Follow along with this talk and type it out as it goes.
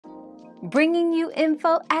bringing you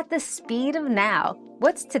info at the speed of now.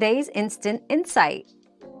 What's today's instant insight?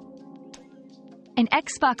 An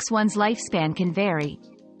Xbox One's lifespan can vary,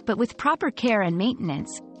 but with proper care and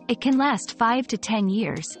maintenance, it can last 5 to 10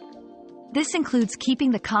 years. This includes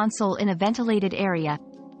keeping the console in a ventilated area,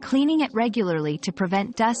 cleaning it regularly to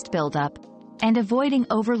prevent dust buildup, and avoiding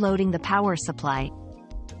overloading the power supply.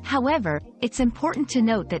 However, it's important to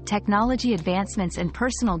note that technology advancements and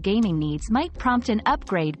personal gaming needs might prompt an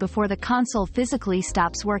upgrade before the console physically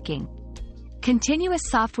stops working. Continuous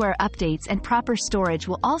software updates and proper storage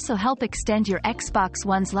will also help extend your Xbox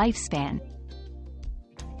One's lifespan.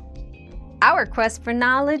 Our quest for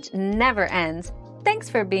knowledge never ends. Thanks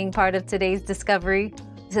for being part of today's discovery.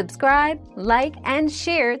 Subscribe, like, and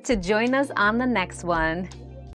share to join us on the next one.